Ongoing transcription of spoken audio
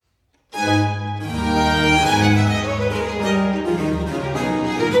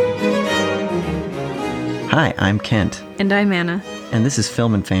Hi, I'm Kent. And I'm Anna. And this is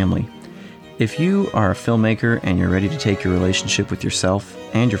Film and Family. If you are a filmmaker and you're ready to take your relationship with yourself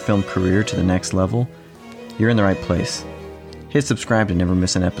and your film career to the next level, you're in the right place. Hit subscribe to never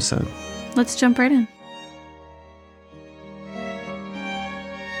miss an episode. Let's jump right in.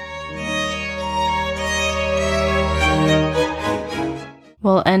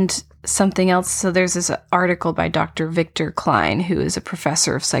 Well, and something else. So there's this article by Dr. Victor Klein, who is a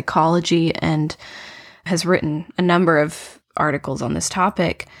professor of psychology and has written a number of articles on this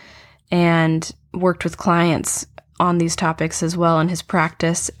topic and worked with clients on these topics as well in his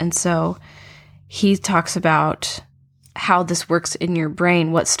practice. And so he talks about how this works in your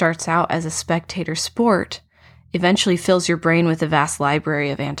brain. What starts out as a spectator sport eventually fills your brain with a vast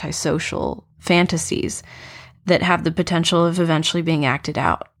library of antisocial fantasies that have the potential of eventually being acted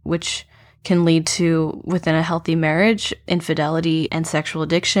out, which can lead to, within a healthy marriage, infidelity and sexual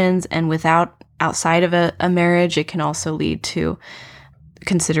addictions. And outside of a marriage, it can also lead to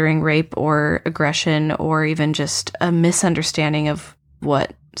considering rape or aggression or even just a misunderstanding of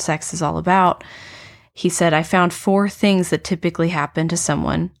what sex is all about. He said, I found 4 things that typically happen to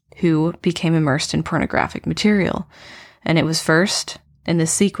someone who became immersed in pornographic material. And it was first, in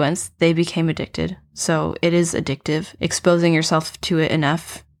this sequence, they became addicted. So it is addictive. Exposing yourself to it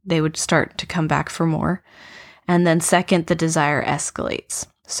enough, they would start to come back for more. And then second, the desire escalates.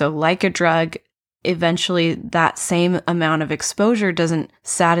 So like a drug, eventually that same amount of exposure doesn't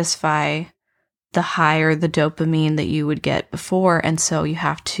satisfy the high or the dopamine that you would get before. And so you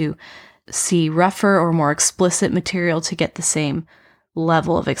have to see rougher or more explicit material to get the same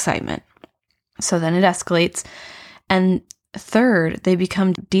level of excitement. So then it escalates. And third, they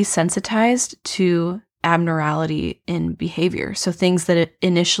become desensitized to abnormality in behavior. So things that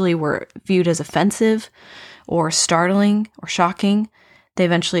initially were viewed as offensive or startling or shocking, they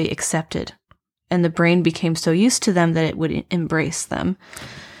eventually accepted. And the brain became so used to them that it would embrace them,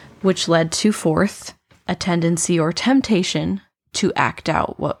 which led to fourth, a tendency or temptation to act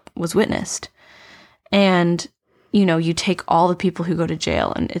out what was witnessed. And, you take all the people who go to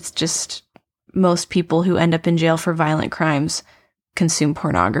jail, and it's just most people who end up in jail for violent crimes consume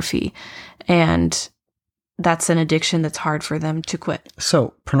pornography. And that's an addiction that's hard for them to quit.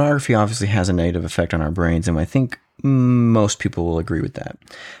 So pornography obviously has a negative effect on our brains, and I think most people will agree with that.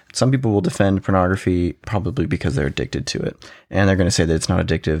 Some people will defend pornography probably because they're addicted to it, and they're going to say that it's not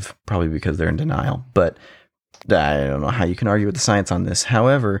addictive probably because they're in denial. But I don't know how you can argue with the science on this.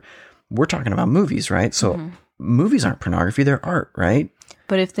 However, we're talking about movies, right? So movies aren't pornography, they're art, right?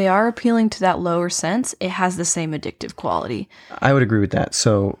 But if they are appealing to that lower sense, it has the same addictive quality. I would agree with that.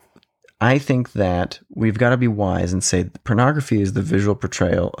 So I think that we've got to be wise and say that pornography is the visual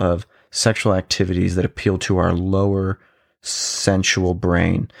portrayal of sexual activities that appeal to our lower sensual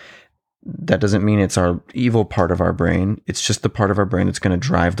brain. That doesn't mean it's our evil part of our brain. It's just the part of our brain that's going to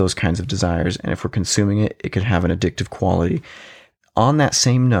drive those kinds of desires. And if we're consuming it, it could have an addictive quality. On that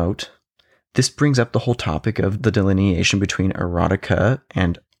same note, this brings up the whole topic of the delineation between erotica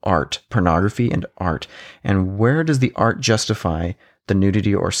and art, pornography and art. And where does the art justify the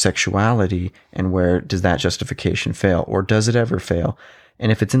nudity or sexuality, and where does that justification fail? Or does it ever fail?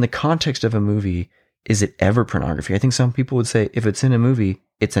 And if it's in the context of a movie, is it ever pornography? I think some people would say if it's in a movie,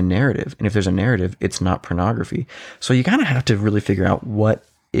 it's a narrative. And if there's a narrative, it's not pornography. So you kind of have to really figure out what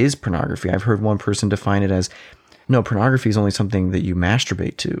is pornography. I've heard one person define it as, no, pornography is only something that you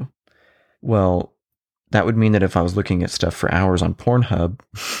masturbate to. Well, that would mean that if I was looking at stuff for hours on Pornhub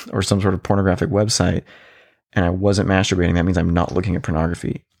or some sort of pornographic website and I wasn't masturbating, that means I'm not looking at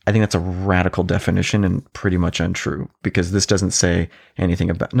pornography. I think that's a radical definition and pretty much untrue, because this doesn't say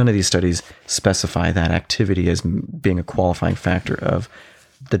anything about, none of these studies specify that activity as being a qualifying factor of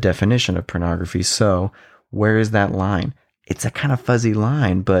the definition of pornography. So where is that line? It's a kind of fuzzy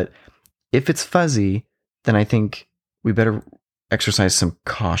line, but if it's fuzzy, then I think we better exercise some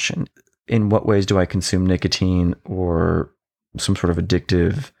caution. In what ways do I consume nicotine or some sort of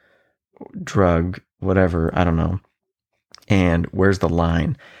addictive drug, whatever, I don't know. And where's the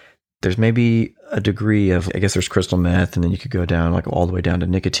line? There's maybe a degree of, I guess there's crystal meth, and then you could go down like all the way down to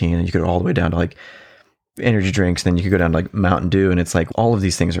nicotine, and you could go all the way down to like energy drinks, and then you could go down to like Mountain Dew, and it's like all of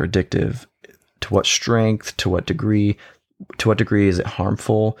these things are addictive. To what strength? To what degree? To what degree is it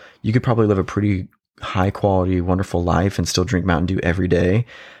harmful? You could probably live a pretty high quality, wonderful life and still drink Mountain Dew every day.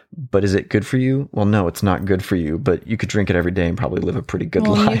 But is it good for you? Well, no, it's not good for you, but you could drink it every day and probably live a pretty good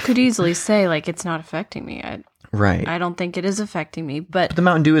life. Well, you could easily say, like, it's not affecting me. Right. I don't think it is affecting me, but the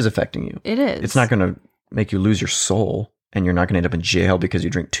Mountain Dew is affecting you. It is. It's not going to make you lose your soul, and you're not going to end up in jail because you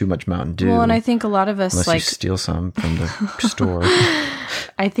drink too much Mountain Dew. Well, and I think a lot of us, unless you steal some from the store.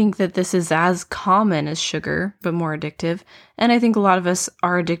 I think that this is as common as sugar, but more addictive. And I think a lot of us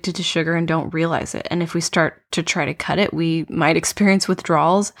are addicted to sugar and don't realize it. And if we start to try to cut it, we might experience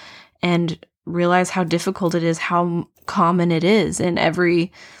withdrawals and realize how difficult it is, how common it is in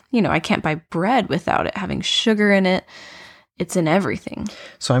every, I can't buy bread without it having sugar in it. It's in everything.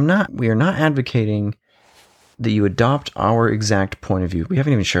 So we are not advocating that you adopt our exact point of view. We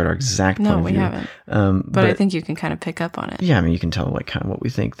haven't even shared our exact point of view. No, we haven't. But I think you can kind of pick up on it. Yeah, I mean, you can tell like kind of what we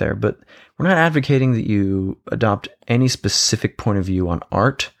think there. But we're not advocating that you adopt any specific point of view on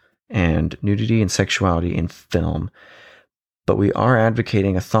art and nudity and sexuality in film. But we are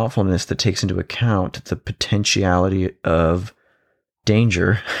advocating a thoughtfulness that takes into account the potentiality of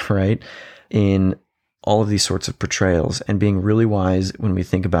danger, right, in all of these sorts of portrayals, and being really wise when we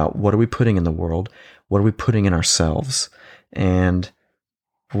think about what are we putting in the world, what are we putting in ourselves, and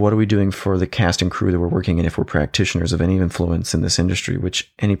what are we doing for the cast and crew that we're working in if we're practitioners of any influence in this industry,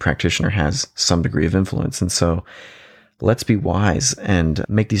 which any practitioner has some degree of influence. And so let's be wise and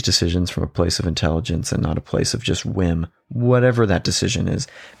make these decisions from a place of intelligence and not a place of just whim, whatever that decision is.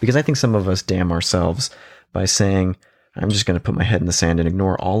 Because I think some of us damn ourselves by saying, I'm just going to put my head in the sand and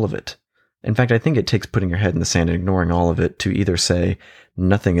ignore all of it. In fact, I think it takes putting your head in the sand and ignoring all of it to either say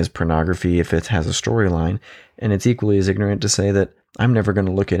nothing is pornography if it has a storyline, and it's equally as ignorant to say that I'm never going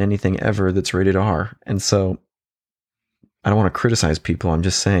to look at anything ever that's rated R. And so I don't want to criticize people. I'm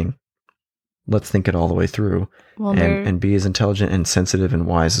just saying, let's think it all the way through and be as intelligent and sensitive and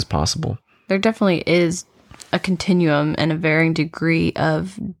wise as possible. There definitely is a continuum and a varying degree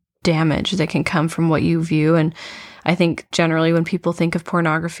of damage that can come from what you view. And I think generally when people think of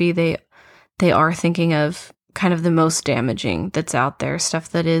pornography, they are thinking of kind of the most damaging that's out there, stuff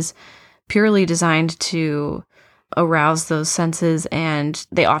that is purely designed to arouse those senses, and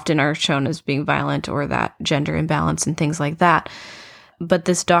they often are shown as being violent or that gender imbalance and things like that. But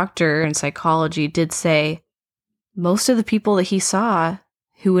this doctor in psychology did say most of the people that he saw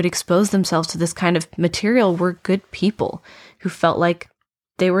who would expose themselves to this kind of material were good people who felt like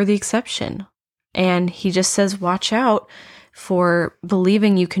they were the exception. And he just says, watch out for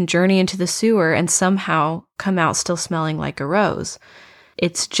believing you can journey into the sewer and somehow come out still smelling like a rose.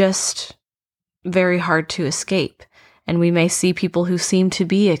 It's just very hard to escape. And we may see people who seem to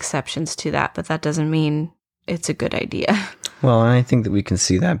be exceptions to that, but that doesn't mean it's a good idea. Well, and I think that we can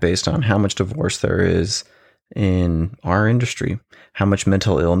see that based on how much divorce there is in our industry, how much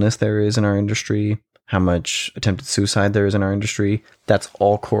mental illness there is in our industry, how much attempted suicide there is in our industry. That's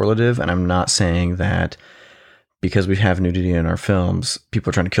all correlative. And I'm not saying that because we have nudity in our films, people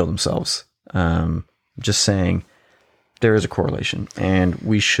are trying to kill themselves. Just saying there is a correlation, and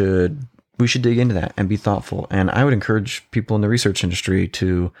we should dig into that and be thoughtful. And I would encourage people in the research industry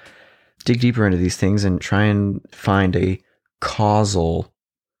to dig deeper into these things and try and find a causal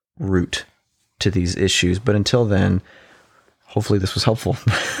root to these issues. But until then, hopefully this was helpful.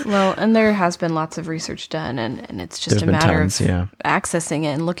 Well, and there has been lots of research done, and it's just a matter of accessing it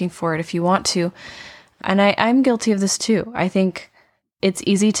and looking for it if you want to. And I'm guilty of this too. I think it's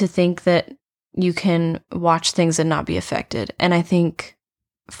easy to think that you can watch things and not be affected. And I think,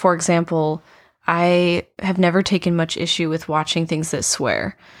 for example, I have never taken much issue with watching things that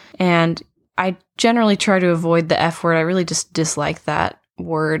swear. And I generally try to avoid the F word. I really just dislike that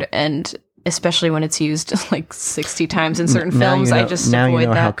word. And especially when it's used like 60 times in certain films, I just avoid that. Now you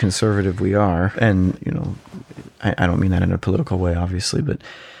know how conservative we are. And, I don't mean that in a political way, obviously, but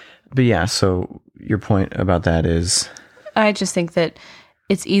yeah, so your point about that is? I just think that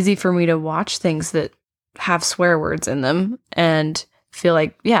it's easy for me to watch things that have swear words in them and feel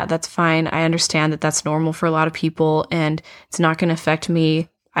like, yeah, that's fine. I understand that that's normal for a lot of people and it's not going to affect me.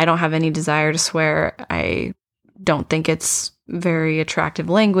 I don't have any desire to swear. I don't think it's very attractive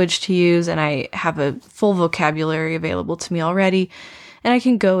language to use, and I have a full vocabulary available to me already. And I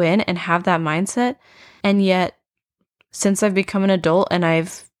can go in and have that mindset. And yet, since I've become an adult and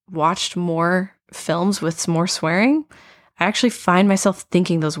I've watched more films with more swearing, I actually find myself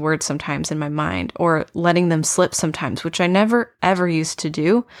thinking those words sometimes in my mind or letting them slip sometimes, which I never ever used to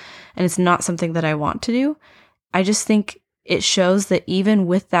do. And it's not something that I want to do. I just think it shows that even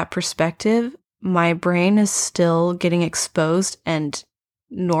with that perspective, my brain is still getting exposed and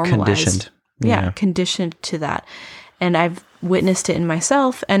normalized. Conditioned. Yeah, conditioned to that. And I've witnessed it in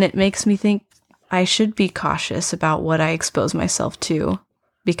myself, and it makes me think I should be cautious about what I expose myself to,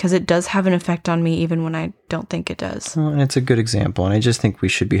 because it does have an effect on me even when I don't think it does. Well, and it's a good example. And I just think we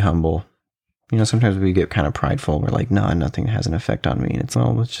should be humble. Sometimes we get kind of prideful. We're like, no, nothing has an effect on me. And it's,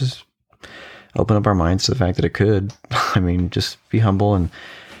 let's just open up our minds to the fact that it could. I mean, just be humble and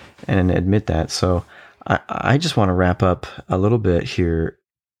admit that. So I just want to wrap up a little bit here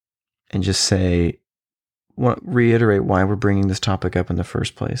and just reiterate why we're bringing this topic up in the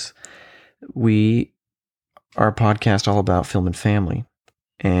first place. We are a podcast all about film and family,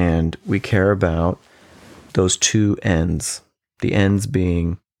 and we care about those two ends. The ends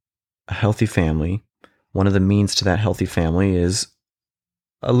being a healthy family. One of the means to that healthy family is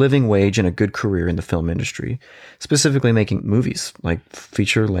a living wage and a good career in the film industry, specifically making movies like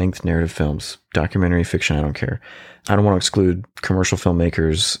feature-length narrative films, documentary, fiction, I don't care. I don't want to exclude commercial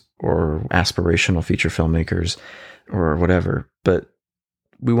filmmakers or aspirational feature filmmakers or whatever, but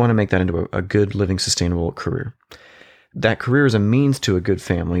we want to make that into a good, living, sustainable career. That career is a means to a good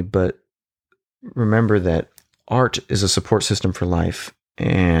family, but remember that art is a support system for life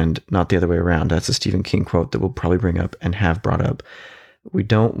and not the other way around. That's a Stephen King quote that we'll probably bring up and have brought up. We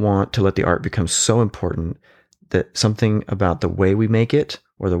don't want to let the art become so important that something about the way we make it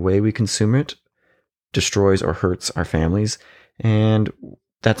or the way we consume it destroys or hurts our families. And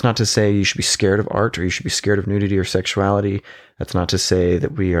that's not to say you should be scared of art or you should be scared of nudity or sexuality. That's not to say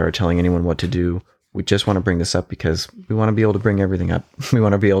that we are telling anyone what to do. We just want to bring this up because we want to be able to bring everything up. We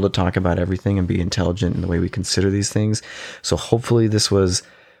want to be able to talk about everything and be intelligent in the way we consider these things. So hopefully this was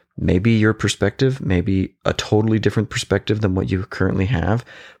maybe your perspective, maybe a totally different perspective than what you currently have,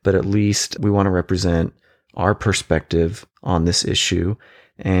 but at least we want to represent our perspective on this issue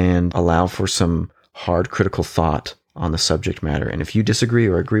and allow for some hard critical thought on the subject matter. And if you disagree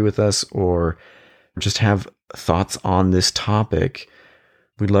or agree with us or just have thoughts on this topic,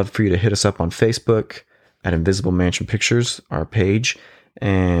 we'd love for you to hit us up on Facebook at Invisible Mansion Pictures, our page,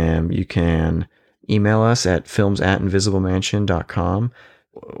 and you can email us at films@invisiblemansion.com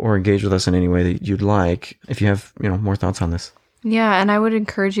or engage with us in any way that you'd like if you have, more thoughts on this. Yeah, and I would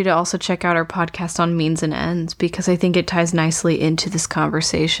encourage you to also check out our podcast on means and ends, because I think it ties nicely into this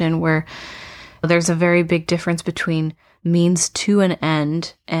conversation where there's a very big difference between means to an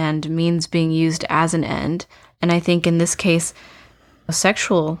end and means being used as an end. And I think in this case,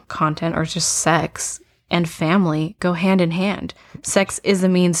 sexual content or just sex and family go hand in hand. Sex is a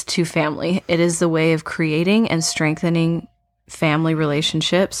means to family. It is the way of creating and strengthening family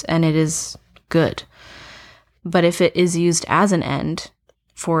relationships, and it is good. But if it is used as an end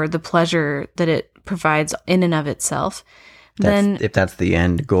for the pleasure that it provides in and of itself, then if that's the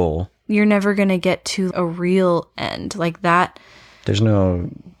end goal, you're never going to get to a real end like that. There's no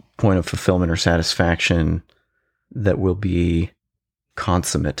point of fulfillment or satisfaction that will be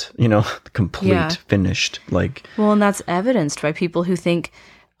consummate, complete, finished. Well, and that's evidenced by people who think,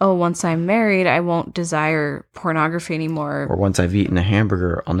 oh, once I'm married, I won't desire pornography anymore. Or once I've eaten a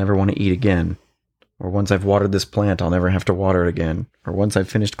hamburger, I'll never want to eat again. Or once I've watered this plant, I'll never have to water it again. Or once I've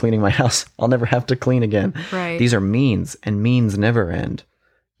finished cleaning my house, I'll never have to clean again. Right. These are means, and means never end.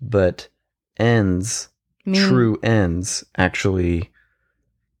 But ends, true ends, actually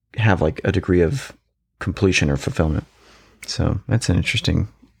have a degree of completion or fulfillment. So that's an interesting.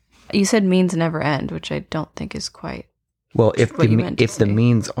 You said means never end, which I don't think is quite. Well, if the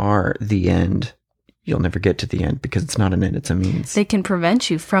means are the end, you'll never get to the end because it's not an end; it's a means. They can prevent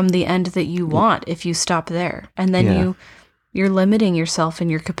you from the end that you want if you stop there, and then you're limiting yourself in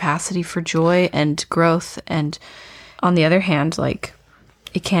your capacity for joy and growth. And on the other hand,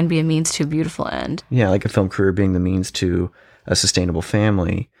 it can be a means to a beautiful end. Yeah, like a film career being the means to a sustainable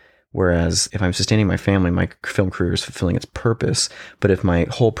family. Whereas if I'm sustaining my family, my film career is fulfilling its purpose. But if my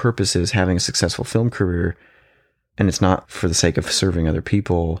whole purpose is having a successful film career, and it's not for the sake of serving other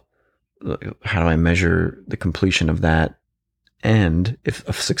people, how do I measure the completion of that end? If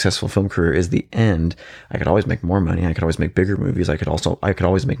a successful film career is the end, I could always make more money. I could always make bigger movies. I could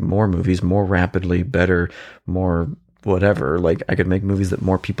always make more movies more rapidly, better, more whatever. I could make movies that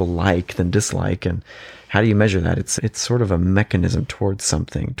more people like than dislike. And how do you measure that? It's sort of a mechanism towards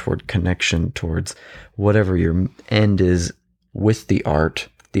something, toward connection, towards whatever your end is with the art.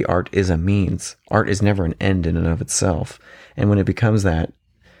 The art is a means. Art is never an end in and of itself. And when it becomes that,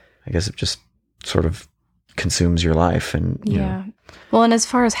 I guess it just sort of consumes your life. And yeah. Well, and as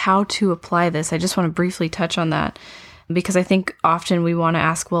far as how to apply this, I just want to briefly touch on that, because I think often we want to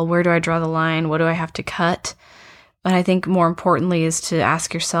ask, well, where do I draw the line? What do I have to cut? And I think more importantly is to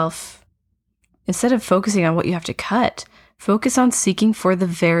ask yourself, instead of focusing on what you have to cut, focus on seeking for the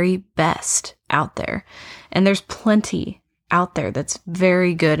very best out there. And there's plenty out there that's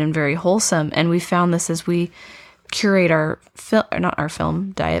very good and very wholesome. And we found this as we curate our not our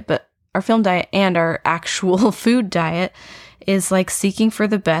film diet, but our film diet and our actual food diet is seeking for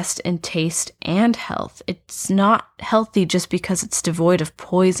the best in taste and health. It's not healthy just because it's devoid of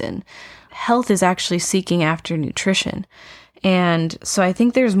poison. Health is actually seeking after nutrition. And so I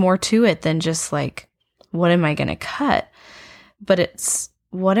think there's more to it than just what am I going to cut? But it's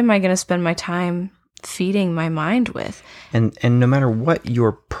what am I going to spend my time feeding my mind with? And no matter what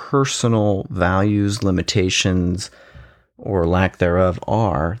your personal values, limitations, or lack thereof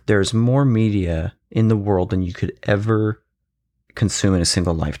are, there's more media in the world than you could ever consume in a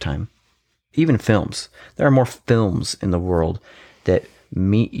single lifetime. Even films. There are more films in the world that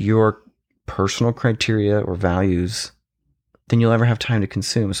meet your personal criteria or values than you'll ever have time to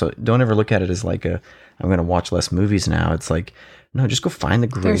consume. So don't ever look at it as like I'm going to watch less movies now. It's like, no, just go find the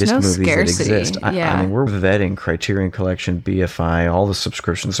greatest movies scarcity. that exist. I mean, we're vetting Criterion Collection, BFI, all the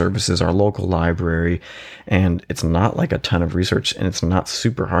subscription services, our local library, and it's not like a ton of research, and it's not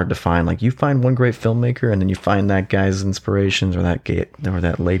super hard to find. Like, you find one great filmmaker, and then you find that guy's inspirations or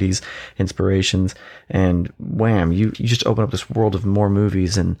that lady's inspirations, and wham, you just open up this world of more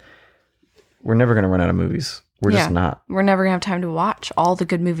movies, and we're never going to run out of movies. We're just not. We're never going to have time to watch all the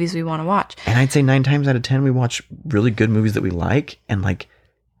good movies we want to watch. And I'd say 9 times out of 10, we watch really good movies that we like. And like,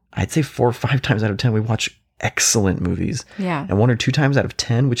 I'd say 4 or 5 times out of 10, we watch excellent movies. Yeah. And 1 or 2 times out of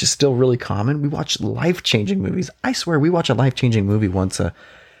 10, which is still really common, we watch life-changing movies. I swear we watch a life-changing movie once or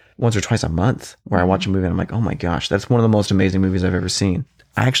twice a month, where I watch a movie and I'm like, oh my gosh, that's one of the most amazing movies I've ever seen.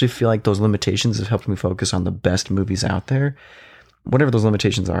 I actually feel like those limitations have helped me focus on the best movies out there, whatever those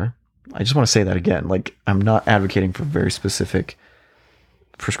limitations are. I just want to say that again. Like, I'm not advocating for very specific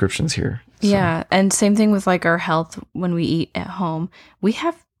prescriptions here. So. Yeah. And same thing with like our health when we eat at home. We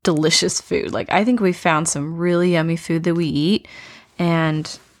have delicious food. Like, I think we found some really yummy food that we eat.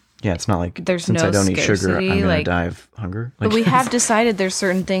 And yeah, it's not like there's since no I don't eat scarcity, sugar, I'm going to die of hunger. Like, but we have decided there's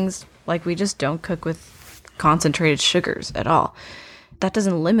certain things, like we just don't cook with concentrated sugars at all. That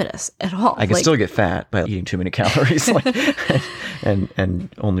doesn't limit us at all. I can still get fat by eating too many calories, and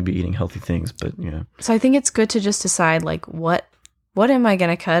only be eating healthy things. But yeah. So I think it's good to just decide like what am I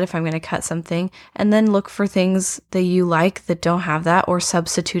going to cut if I'm going to cut something, and then look for things that you like that don't have that, or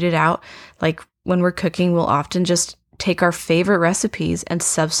substitute it out. Like when we're cooking, we'll often just take our favorite recipes and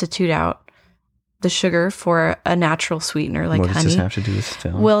substitute out the sugar for a natural sweetener like honey. What does this have to do with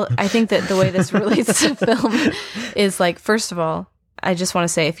film? Well, I think that the way this relates to film is like, first of all, I just want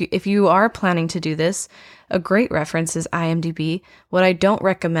to say, if you are planning to do this, a great reference is IMDb. What I don't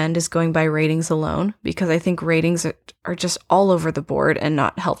recommend is going by ratings alone, because I think ratings are just all over the board and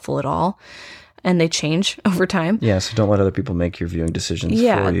not helpful at all. And they change over time. Yeah, so don't let other people make your viewing decisions for you.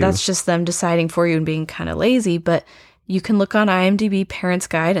 Yeah, that's just them deciding for you and being kind of lazy. But you can look on IMDb Parents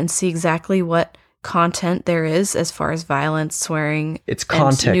Guide and see exactly what content there is as far as violence, swearing, it's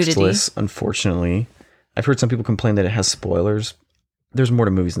and nudity. contextless, unfortunately. I've heard some people complain that it has spoilers. There's more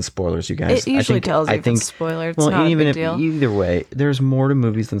to movies than spoilers, you guys. It usually tells you if it's a spoiler. It's not a big deal. Either way, there's more to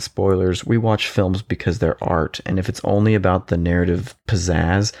movies than spoilers. We watch films because they're art, and if it's only about the narrative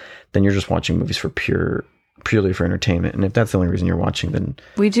pizzazz, then you're just watching movies purely for entertainment. And if that's the only reason you're watching, then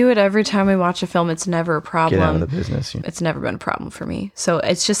we do it every time we watch a film. It's never a problem. Get out of the business. Yeah. It's never been a problem for me. So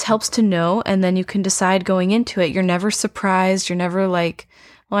it just helps to know, and then you can decide going into it. You're never surprised. You're never like,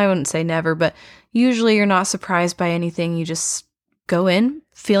 well, I wouldn't say never, but usually you're not surprised by anything. You just go in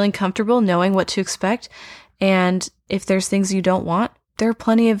feeling comfortable, knowing what to expect. And if there's things you don't want, there are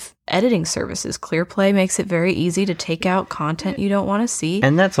plenty of editing services. ClearPlay makes it very easy to take out content you don't want to see.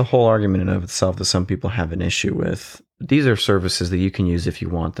 And that's a whole argument in and of itself that some people have an issue with. These are services that you can use if you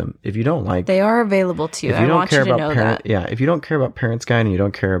want them. If you don't like, they are available to you. I want you to know that. Yeah, if you don't care about Parents Guide and you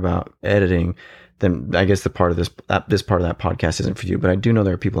don't care about editing, then I guess this part of that podcast isn't for you. But I do know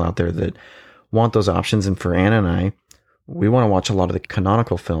there are people out there that want those options. And for Anna and I, we want to watch a lot of the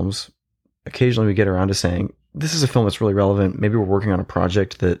canonical films. Occasionally we get around to saying, this is a film that's really relevant. Maybe we're working on a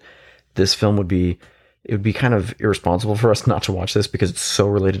project that this film would be kind of irresponsible for us not to watch this because it's so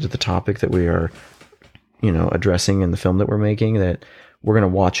related to the topic that we are, addressing in the film that we're making, that we're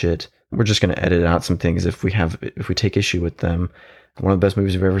going to watch it. We're just going to edit out some things if we take issue with them. One of the best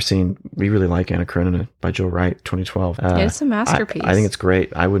movies I've ever seen. We really like Anna Karenina by Joe Wright, 2012. It's a masterpiece. I think it's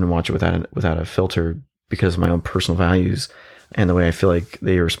great. I wouldn't watch it without a filter because of my own personal values and the way I feel like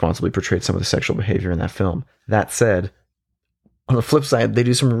they irresponsibly portrayed some of the sexual behavior in that film. That said, on the flip side, they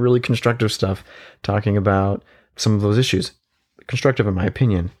do some really constructive stuff talking about some of those issues. Constructive in my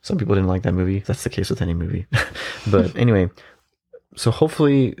opinion. Some people didn't like that movie. That's the case with any movie. But anyway, so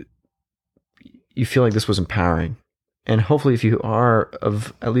hopefully you feel like this was empowering. And hopefully if you are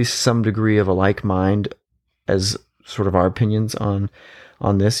of at least some degree of a like mind as sort of our opinions on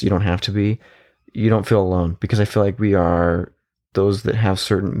this, you don't have to be. You don't feel alone, because I feel like we are those that have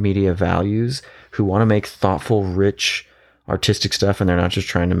certain media values who want to make thoughtful, rich, artistic stuff, and they're not just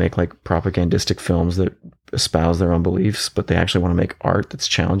trying to make like propagandistic films that espouse their own beliefs, but they actually want to make art that's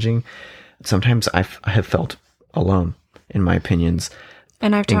challenging. sometimes I have felt alone in my opinions.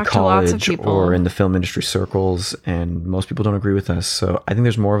 And I've in talked to lots of college people. or in the film industry circles, and most people don't agree with us. So I think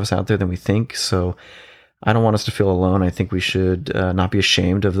there's more of us out there than we think. So I don't want us to feel alone. I think we should not be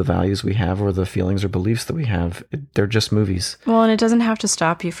ashamed of the values we have or the feelings or beliefs that we have. They're just movies. Well, and it doesn't have to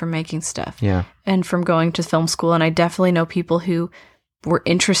stop you from making stuff. Yeah. And from going to film school. And I definitely know people who were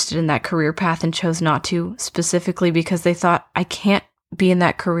interested in that career path and chose not to, specifically because they thought, I can't be in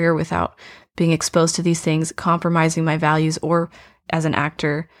that career without being exposed to these things, compromising my values, or as an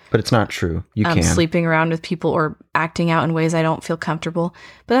actor. But it's not true. You can. Sleeping around with people or acting out in ways I don't feel comfortable.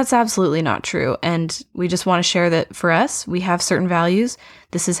 But that's absolutely not true. And we just want to share that for us, we have certain values.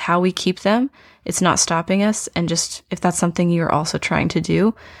 This is how we keep them. It's not stopping us. And just if that's something you're also trying to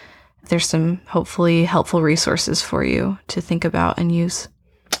do, there's some hopefully helpful resources for you to think about and use.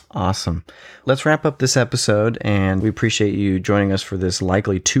 Awesome. Let's wrap up this episode, and we appreciate you joining us for this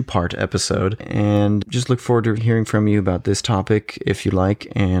likely 2-part episode, and just look forward to hearing from you about this topic if you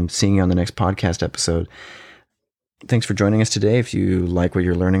like, and seeing you on the next podcast episode. Thanks for joining us today. If you like what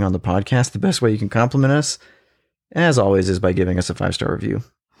you're learning on the podcast, the best way you can compliment us, as always, is by giving us a 5-star review.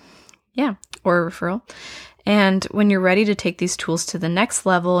 Yeah, or a referral. And when you're ready to take these tools to the next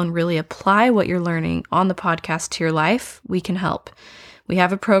level and really apply what you're learning on the podcast to your life, we can help. We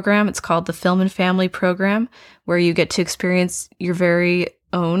have a program. It's called the Film and Family Program, where you get to experience your very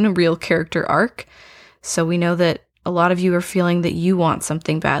own real character arc. So we know that a lot of you are feeling that you want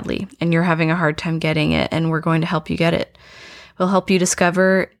something badly and you're having a hard time getting it, and we're going to help you get it. We'll help you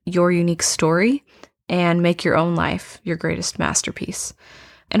discover your unique story and make your own life your greatest masterpiece.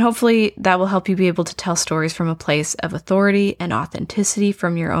 And hopefully that will help you be able to tell stories from a place of authority and authenticity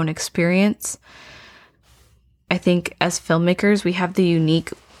from your own experience. I think as filmmakers, we have the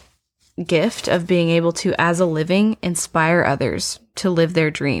unique gift of being able to, as a living, inspire others to live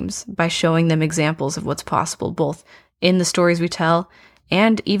their dreams by showing them examples of what's possible, both in the stories we tell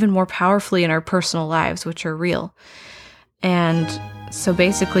and even more powerfully in our personal lives, which are real. And so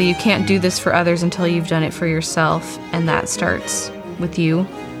basically, you can't do this for others until you've done it for yourself. And that starts with you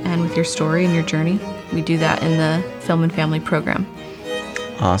and with your story and your journey. We do that in the Film and Family Program.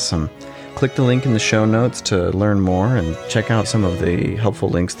 Awesome. Click the link in the show notes to learn more, and check out some of the helpful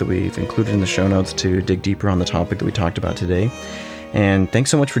links that we've included in the show notes to dig deeper on the topic that we talked about today. And thanks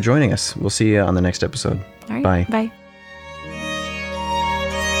so much for joining us. We'll see you on the next episode. All right. Bye. Bye.